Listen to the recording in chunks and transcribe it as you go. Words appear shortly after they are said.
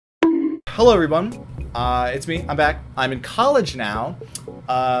Hello everyone, it's me, I'm back. I'm in college now,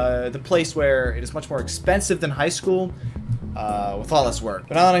 the place where it is much more expensive than high school, with all this work.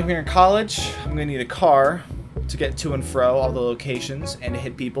 But now that I'm here in college, I'm gonna need a car to get to and fro all the locations and to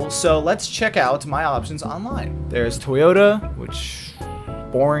hit people. So let's check out my options online. There's Toyota, which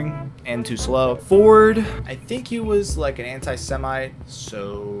boring and too slow. Ford, I think he was like an anti-Semite,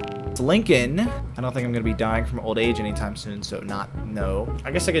 so Lincoln. I don't think I'm gonna be dying from old age anytime soon, so no.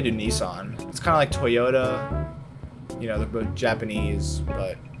 I guess I could do Nissan. It's kind of like Toyota. You know, they're both Japanese,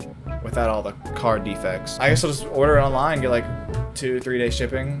 but without all the car defects. I guess I'll just order it online, get like 2-3 day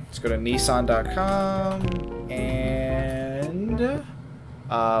shipping. Let's go to Nissan.com and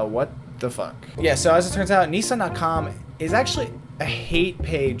what the fuck? Yeah, so as it turns out, Nissan.com is actually a hate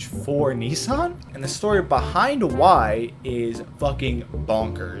page for Nissan, and the story behind why is fucking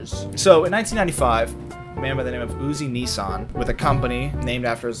bonkers. So in 1995, a man by the name of Uzi Nissan, with a company named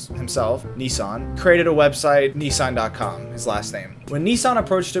after himself, Nissan, created a website, Nissan.com, his last name. When Nissan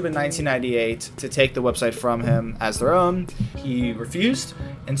approached him in 1998 to take the website from him as their own, he refused,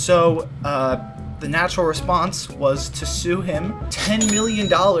 and so the natural response was to sue him $10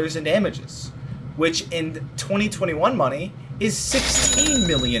 million in damages, which in 2021 money is $16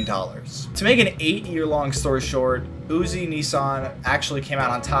 million. To make an 8-year-long story short, Uzi Nissan actually came out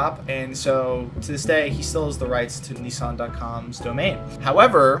on top, and so to this day, he still has the rights to Nissan.com's domain.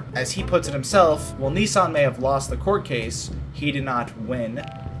 However, as he puts it himself, while Nissan may have lost the court case, he did not win.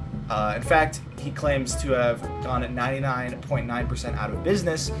 In fact, he claims to have gone at 99.9% out of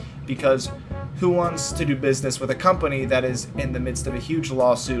business because who wants to do business with a company that is in the midst of a huge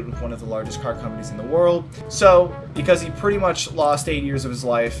lawsuit with one of the largest car companies in the world? So, because he pretty much lost 8 years of his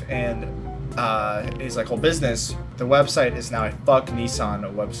life and his whole business, the website is now a fuck Nissan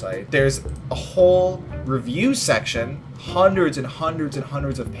website. There's a whole review section, hundreds and hundreds and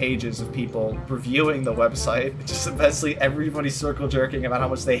hundreds of pages of people reviewing the website. Just basically everybody circle jerking about how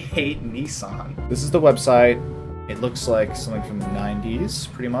much they hate Nissan. This is the website. It looks like something from the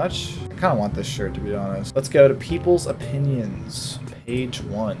 90s, pretty much. I kind of want this shirt, to be honest. Let's go to People's Opinions, page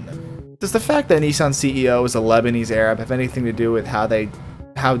 1. Does the fact that Nissan CEO is a Lebanese Arab have anything to do with how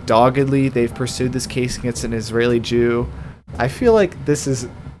doggedly they've pursued this case against an Israeli Jew? I feel like this is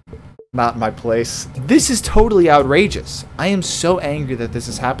not my place. This is totally outrageous. I am so angry that this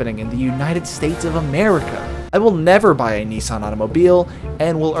is happening in the United States of America. I will never buy a Nissan automobile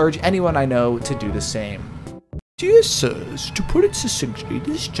and will urge anyone I know to do the same. Dear sirs, to put it succinctly,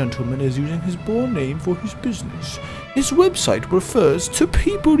 this gentleman is using his born name for his business. His website refers to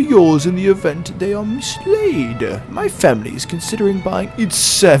people yours in the event they are mislaid. My family is considering buying its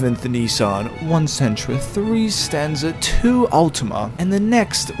 7th Nissan, 1 Sentra, 3 Stanza, 2 Altima, and the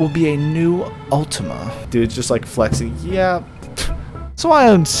next will be a new Altima. Dude's just like flexing. Yeah. So I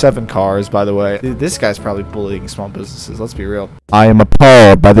own 7 cars, by the way. Dude, this guy's probably bullying small businesses, let's be real. I am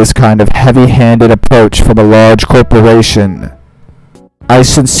appalled by this kind of heavy-handed approach from a large corporation. I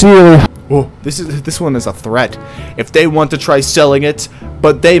sincerely... Oh, this one is a threat. If they want to try selling it,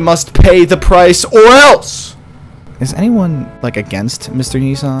 but they must pay the price or else! Is anyone, against Mr.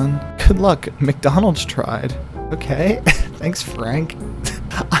 Nissan? Good luck, McDonald's tried. Okay, thanks, Frank.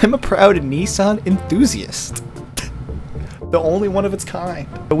 I'm a proud Nissan enthusiast. The only one of its kind.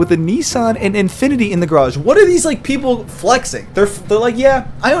 With a Nissan and Infiniti in the garage. What are these people flexing? They're like, yeah,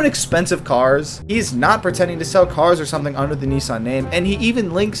 I own expensive cars. He's not pretending to sell cars or something under the Nissan name, and he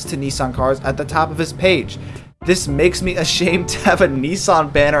even links to Nissan cars at the top of his page. This makes me ashamed to have a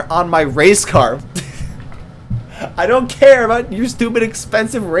Nissan banner on my race car. I don't care about your stupid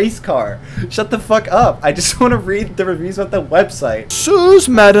expensive race car. Shut the fuck up. I just want to read the reviews about the website. Sirs,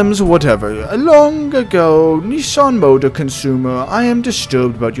 madams, whatever. Long ago, Nissan Motor consumer, I am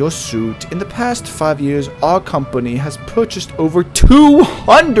disturbed about your suit. In the past 5 years, our company has purchased over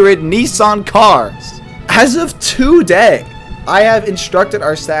 200 Nissan cars. As of today, I have instructed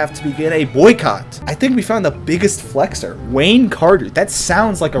our staff to begin a boycott. I think we found the biggest flexer, Wayne Carter. That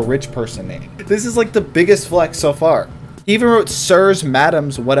sounds like a rich person name. This is the biggest flex so far. He even wrote sirs,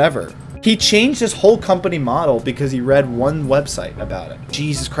 madams, whatever. He changed his whole company model because he read one website about it.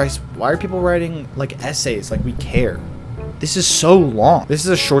 Jesus Christ, why are people writing essays like we care? This is so long. This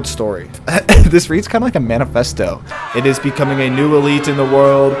is a short story. This reads kind of like a manifesto. It is becoming a new elite in the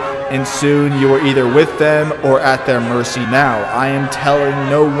world, and soon you are either with them or at their mercy. Now, I am telling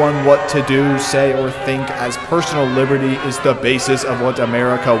no one what to do, say, or think, as personal liberty is the basis of what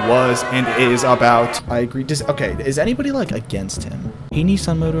America was and is about. I agree. Okay, is anybody against him? Hey,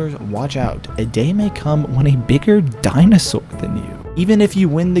 Nissan Motors, watch out. A day may come when a bigger dinosaur than you Even if you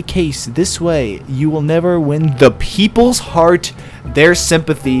win the case this way, you will never win the people's heart, their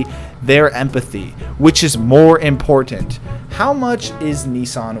sympathy, their empathy, which is more important. How much is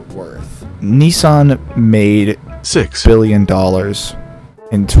Nissan worth? Nissan made $6 billion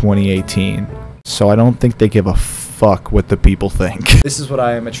in 2018, so I don't think they give a fuck what the people think. This is what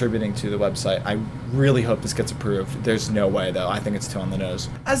I am attributing to the website. I really hope this gets approved. There's no way, though. I think it's too on the nose.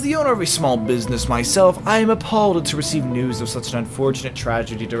 As the owner of a small business myself, I am appalled to receive news of such an unfortunate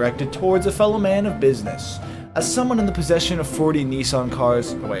tragedy directed towards a fellow man of business. As someone in the possession of 40 Nissan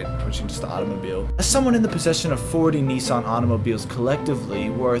cars, oh wait, which is just the automobile. As someone in the possession of 40 Nissan automobiles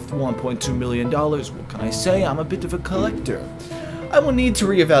collectively worth $1.2 million, what can I say? I'm a bit of a collector. I will need to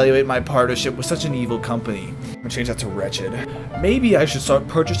reevaluate my partnership with such an evil company. I'm gonna change that to wretched. Maybe I should start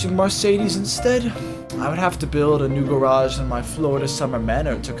purchasing Mercedes instead. I would have to build a new garage in my Florida summer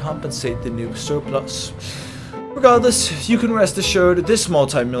manor to compensate the new surplus. Regardless, you can rest assured this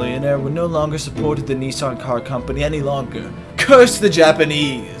multi-millionaire will no longer support the Nissan car company any longer. Curse the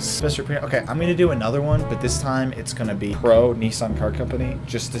Japanese! Okay, I'm gonna do another one, but this time it's gonna be pro Nissan car company,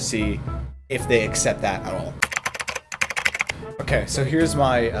 just to see if they accept that at all. Okay, so here's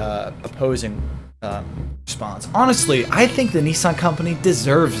my opposing response. Honestly, I think the Nissan company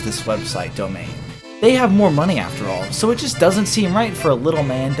deserves this website domain. They have more money after all, so it just doesn't seem right for a little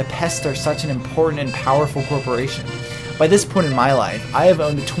man to pester such an important and powerful corporation. By this point in my life, I have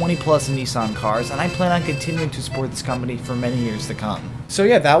owned 20 plus Nissan cars, and I plan on continuing to support this company for many years to come. So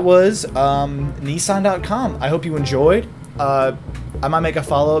yeah, that was Nissan.com. I hope you enjoyed. I might make a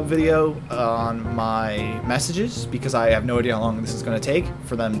follow-up video on my messages because I have no idea how long this is going to take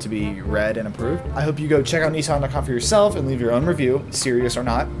for them to be read and approved. I hope you go check out Nissan.com for yourself and leave your own review, serious or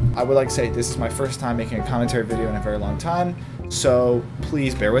not. I would like to say this is my first time making a commentary video in a very long time, so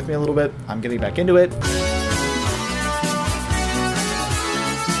please bear with me a little bit. I'm getting back into it.